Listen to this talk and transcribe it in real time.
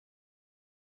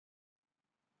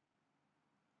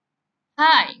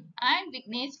Hi, I'm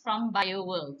Vignesh from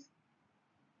BioWorld,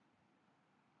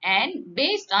 and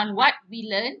based on what we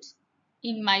learned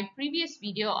in my previous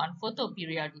video on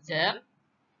photoperiodism,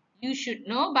 you should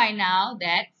know by now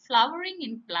that flowering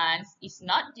in plants is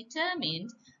not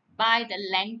determined by the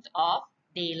length of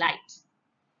daylight.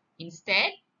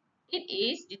 Instead, it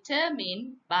is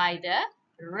determined by the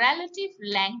relative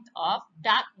length of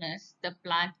darkness the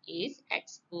plant is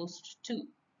exposed to.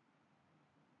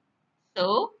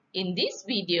 So, in this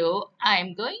video, I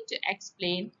am going to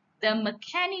explain the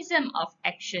mechanism of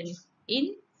action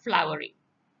in flowering.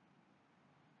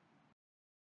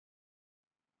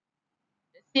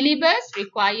 The syllabus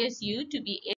requires you to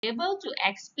be able to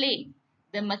explain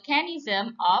the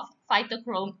mechanism of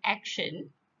phytochrome action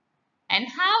and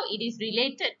how it is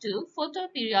related to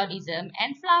photoperiodism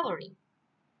and flowering.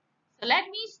 So, let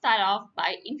me start off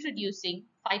by introducing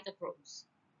phytochromes.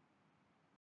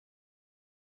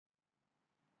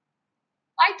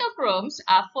 Phytochromes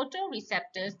are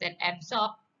photoreceptors that absorb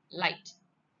light.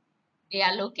 They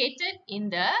are located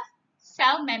in the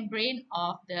cell membrane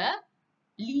of the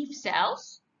leaf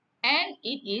cells, and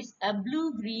it is a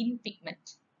blue-green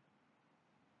pigment.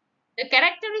 The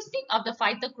characteristic of the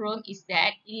phytochrome is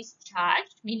that it is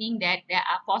charged, meaning that there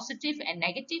are positive and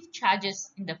negative charges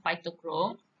in the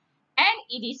phytochrome, and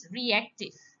it is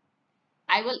reactive.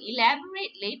 I will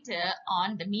elaborate later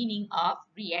on the meaning of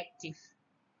reactive.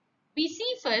 We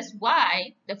see first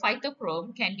why the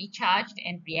phytochrome can be charged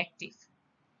and reactive.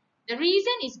 The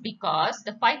reason is because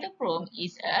the phytochrome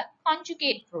is a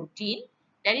conjugate protein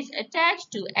that is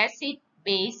attached to acid,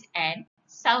 base, and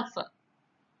sulfur.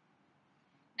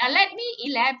 Now let me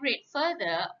elaborate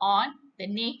further on the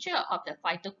nature of the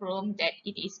phytochrome, that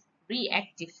it is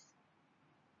reactive.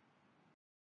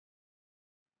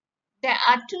 There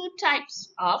are two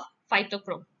types of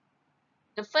phytochrome.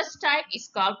 The first type is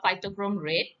called phytochrome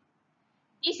red.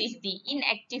 This is the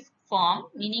inactive form,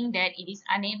 meaning that it is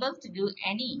unable to do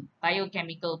any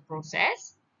biochemical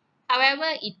process.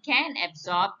 However, it can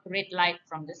absorb red light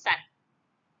from the sun.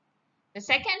 The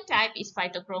second type is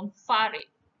phytochrome far red.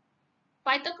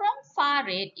 Phytochrome far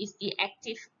red is the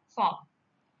active form.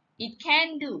 It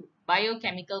can do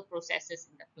biochemical processes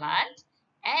in the plant,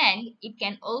 and it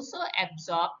can also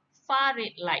absorb far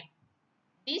red light.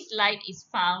 This light is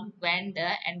found when the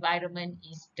environment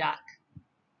is dark.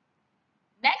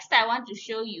 Next, I want to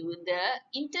show you the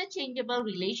interchangeable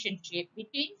relationship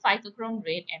between phytochrome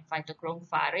red and phytochrome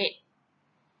far red.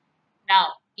 Now,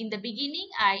 in the beginning,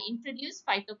 I introduced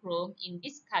phytochrome in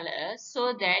this color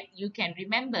so that you can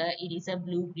remember it is a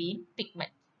blue-green pigment.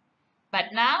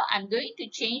 But now, I'm going to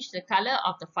change the color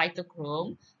of the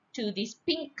phytochrome to this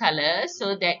pink color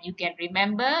so that you can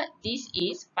remember this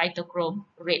is phytochrome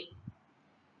red.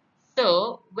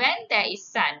 So, when there is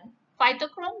sun,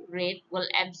 phytochrome red will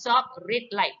absorb red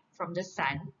light from the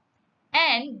sun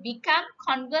and become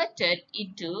converted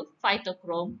into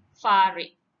phytochrome far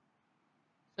red.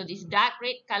 So this dark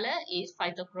red color is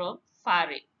phytochrome far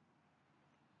red.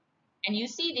 And you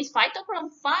see this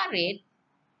phytochrome far red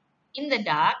in the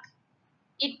dark,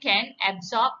 it can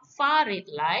absorb far red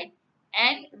light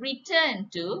and return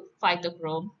to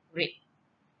phytochrome red.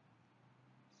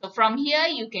 So from here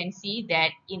you can see that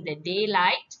in the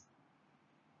daylight,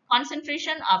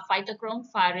 concentration of phytochrome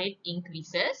far red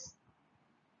increases,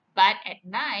 but at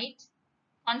night,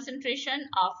 concentration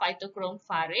of phytochrome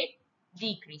far red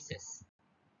decreases.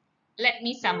 Let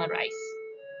me summarize.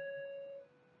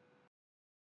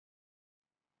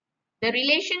 The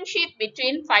relationship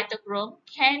between phytochrome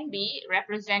can be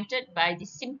represented by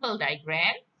this simple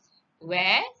diagram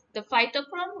where the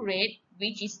phytochrome red,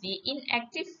 which is the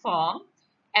inactive form,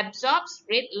 absorbs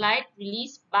red light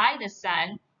released by the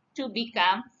sun to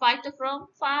become phytochrome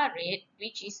far red,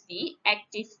 which is the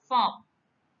active form.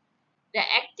 The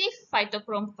active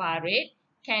phytochrome far red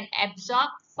can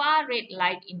absorb far red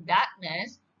light in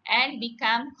darkness and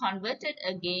become converted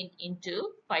again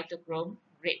into phytochrome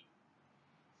red.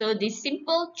 So this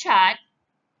simple chart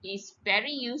is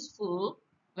very useful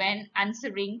when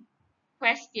answering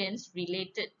questions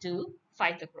related to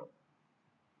phytochrome.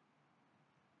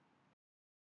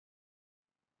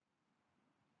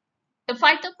 The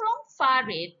phytochrome far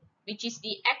red, which is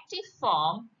the active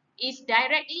form, is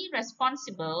directly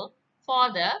responsible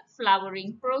for the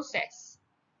flowering process.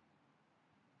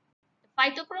 The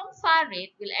phytochrome far red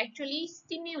will actually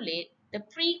stimulate the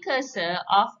precursor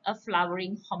of a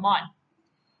flowering hormone.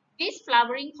 This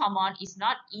flowering hormone is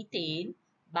not ethane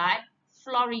but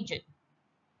florigen.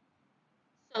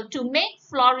 So to make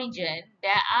florigen,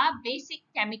 there are basic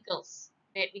chemicals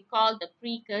that we call the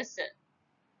precursor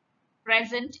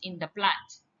present in the plant.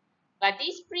 But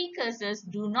these precursors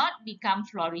do not become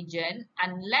fluorescent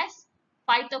unless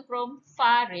phytochrome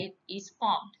far red is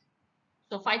formed.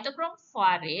 So phytochrome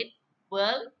far red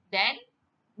will then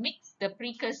mix the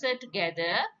precursor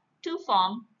together to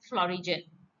form fluorescent.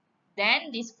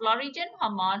 Then this fluorescent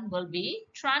hormone will be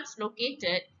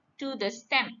translocated to the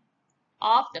stem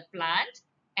of the plant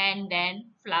and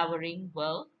then flowering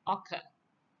will occur.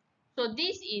 So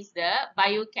this is the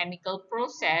biochemical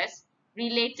process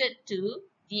related to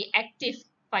the active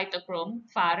phytochrome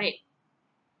far red.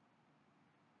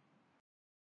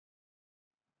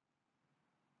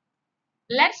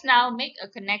 Let's now make a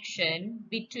connection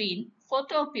between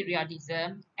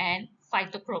photoperiodism and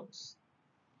phytochromes.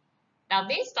 Now,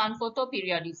 based on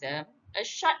photoperiodism, a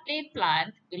short-day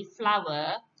plant will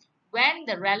flower when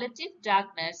the relative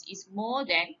darkness is more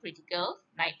than critical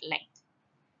night length.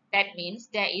 That means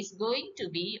there is going to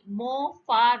be more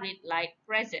far-red light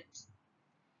present.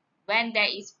 When there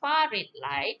is far-red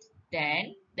light,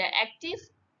 then the active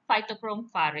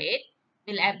phytochrome far red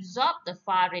will absorb the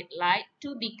far-red light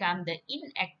to become the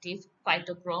inactive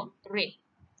phytochrome red.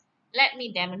 Let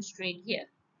me demonstrate here.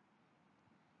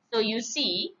 So you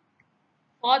see,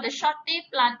 for the short-day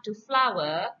plant to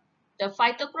flower, the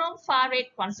phytochrome far red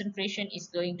concentration is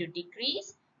going to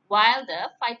decrease while the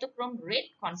phytochrome red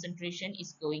concentration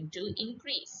is going to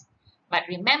increase. But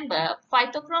remember,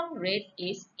 phytochrome red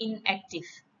is inactive.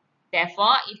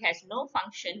 Therefore, it has no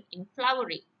function in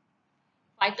flowering.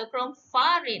 Phytochrome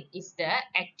far red is the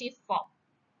active form,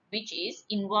 which is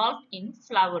involved in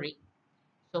flowering.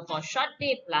 So for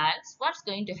short-day plants, what's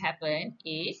going to happen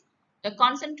is the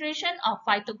concentration of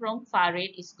phytochrome far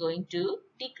red is going to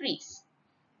decrease.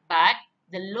 But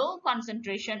the low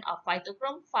concentration of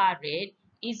phytochrome far red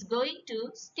is going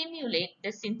to stimulate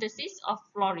the synthesis of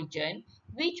fluorescent,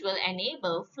 which will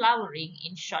enable flowering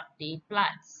in short-day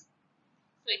plants.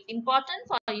 So it's important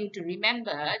for you to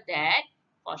remember that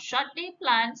for short-day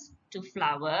plants to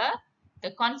flower,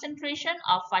 the concentration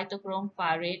of phytochrome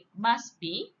far red must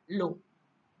be low.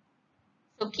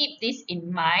 So keep this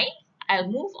in mind. I'll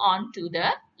move on to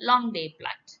the long-day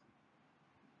plant.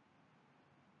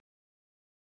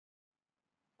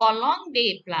 For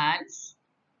long-day plants,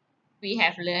 we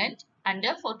have learned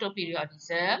under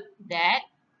photoperiodism that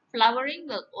flowering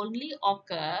will only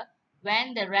occur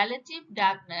when the relative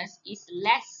darkness is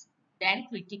less than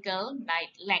critical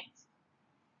night length.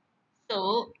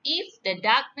 So if the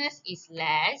darkness is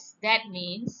less, that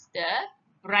means the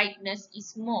brightness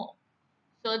is more.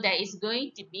 So there is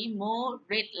going to be more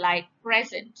red light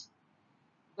present.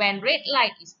 When red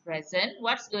light is present,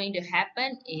 what's going to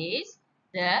happen is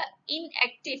the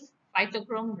inactive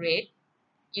phytochrome red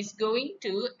is going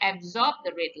to absorb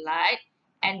the red light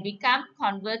and become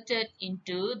converted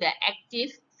into the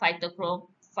active phytochrome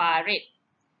far red.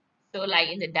 So like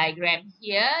in the diagram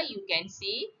here, you can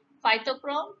see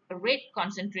phytochrome red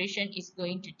concentration is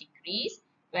going to decrease,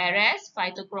 whereas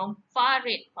phytochrome far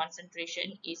red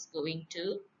concentration is going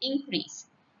to increase.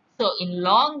 So in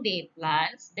long day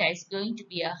plants, there is going to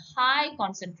be a high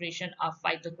concentration of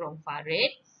phytochrome far red,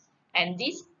 and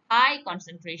this high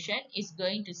concentration is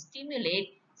going to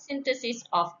stimulate synthesis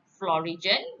of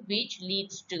fluorescent, which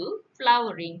leads to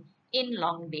flowering in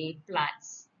long day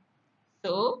plants.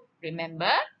 So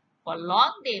remember, for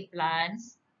long day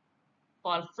plants,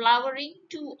 for flowering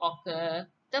to occur,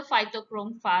 the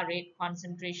phytochrome far red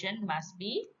concentration must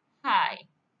be high.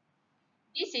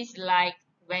 This is like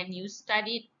when you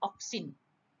studied auxin.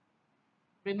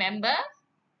 Remember,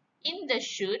 in the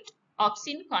shoot,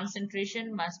 auxin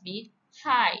concentration must be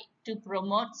high to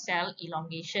promote cell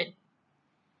elongation.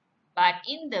 But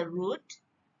in the root,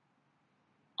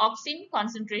 auxin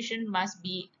concentration must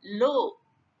be low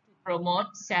to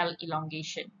promote cell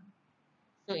elongation.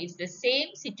 So it's the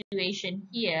same situation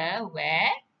here where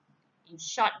in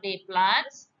short day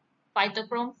plants,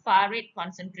 phytochrome far red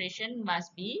concentration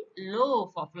must be low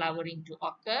for flowering to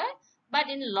occur, but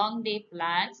in long day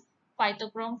plants,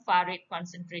 phytochrome far red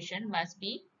concentration must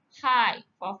be high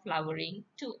for flowering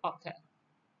to occur.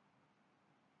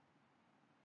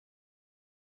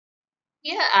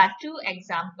 Here are two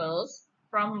examples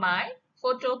from my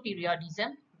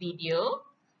photoperiodism video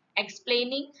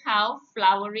explaining how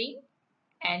flowering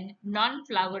and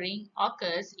non-flowering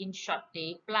occurs in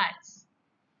short-day plants.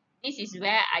 This is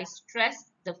where I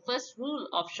stress the first rule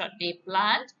of short-day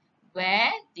plant,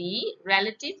 where the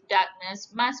relative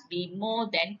darkness must be more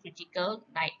than critical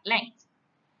night length.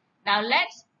 Now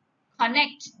let's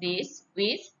connect this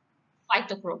with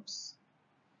phytochromes.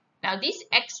 Now this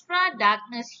extra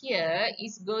darkness here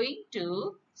is going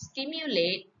to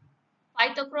stimulate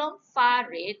phytochrome far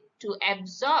red to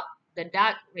absorb the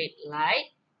dark red light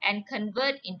and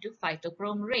convert into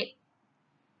phytochrome red.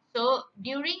 So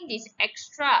during this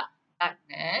extra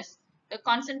darkness, the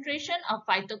concentration of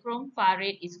phytochrome far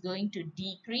red is going to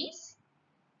decrease,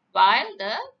 while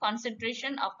the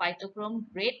concentration of phytochrome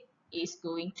red is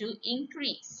going to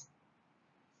increase.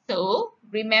 So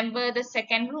remember the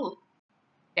second rule,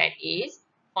 that is,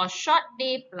 for short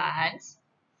day plants,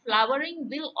 flowering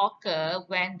will occur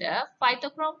when the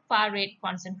phytochrome far red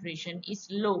concentration is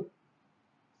low.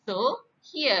 So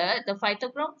here the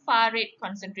phytochrome far red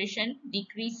concentration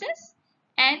decreases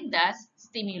and thus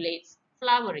stimulates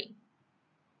flowering.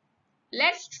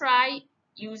 Let's try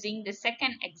using the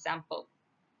second example.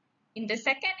 In the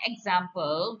second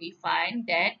example, we find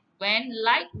that when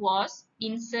light was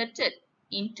inserted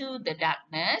into the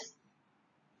darkness,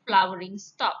 flowering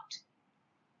stopped.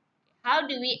 How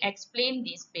do we explain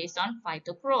this based on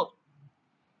phytochrome?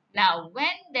 Now,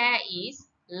 when there is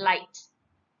light,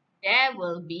 there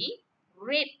will be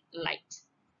red light.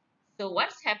 So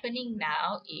what's happening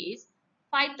now is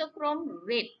phytochrome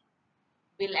red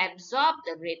will absorb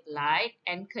the red light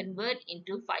and convert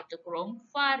into phytochrome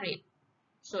far red.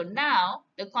 So now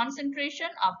the concentration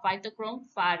of phytochrome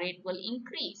far red will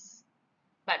increase.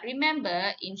 But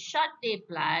remember, in short day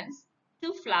plants,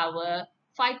 to flower,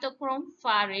 phytochrome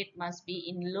far red must be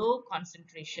in low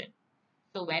concentration.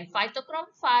 So when phytochrome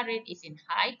far red is in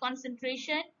high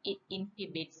concentration, it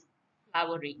inhibits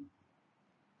flowering.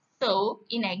 So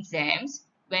in exams,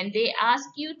 when they ask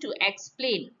you to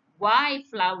explain why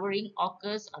flowering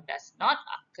occurs or does not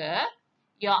occur,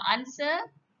 your answer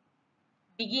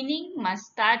beginning must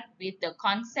start with the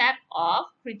concept of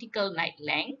critical night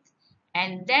length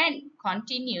and then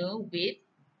continue with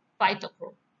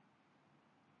phytochrome.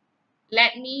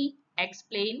 Let me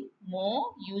explain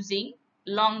more using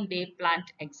long day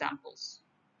plant examples.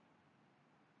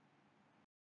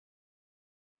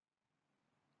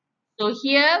 So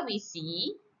here we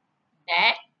see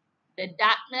that the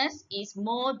darkness is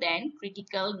more than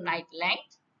critical night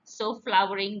length, so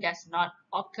flowering does not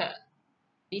occur.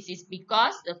 This is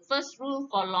because the first rule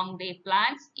for long day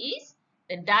plants is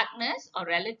the darkness or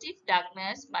relative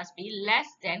darkness must be less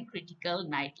than critical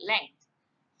night length.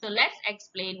 So let's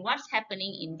explain what's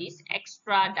happening in this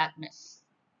extra darkness.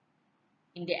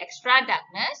 In the extra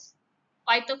darkness,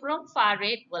 phytochrome far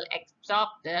red will absorb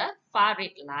the far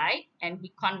red light and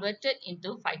be converted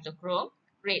into phytochrome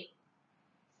red.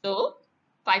 So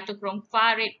phytochrome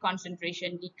far red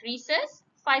concentration decreases,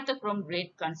 phytochrome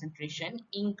red concentration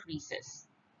increases.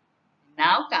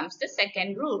 Now comes the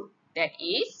second rule, that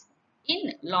is,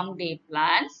 in long day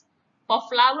plants, for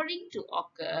flowering to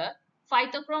occur,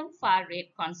 phytochrome far red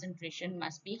concentration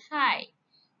must be high.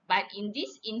 But in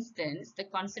this instance, the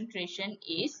concentration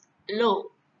is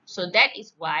low. So that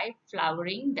is why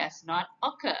flowering does not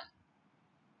occur.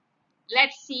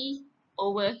 Let's see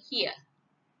over here.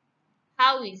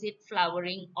 How is it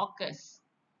flowering occurs?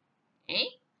 Okay.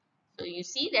 So you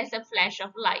see there's a flash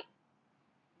of light.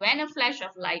 When a flash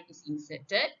of light is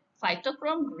inserted,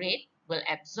 phytochrome red will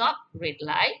absorb red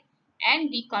light and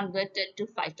be converted to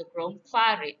phytochrome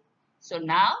far red. So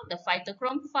now the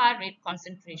phytochrome far red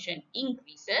concentration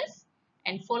increases,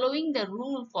 and following the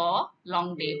rule for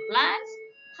long day plants,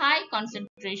 high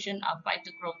concentration of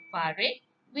phytochrome far red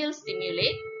will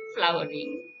stimulate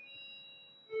flowering.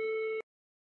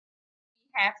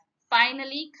 We have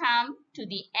finally come to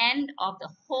the end of the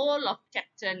whole of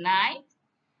chapter 9.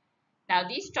 Now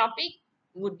this topic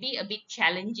would be a bit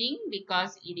challenging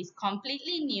because it is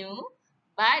completely new,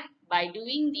 but by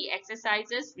doing the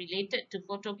exercises related to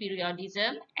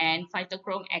photoperiodism and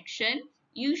phytochrome action,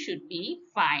 you should be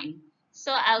fine.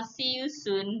 So I'll see you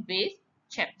soon with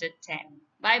chapter 10.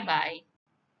 Bye bye.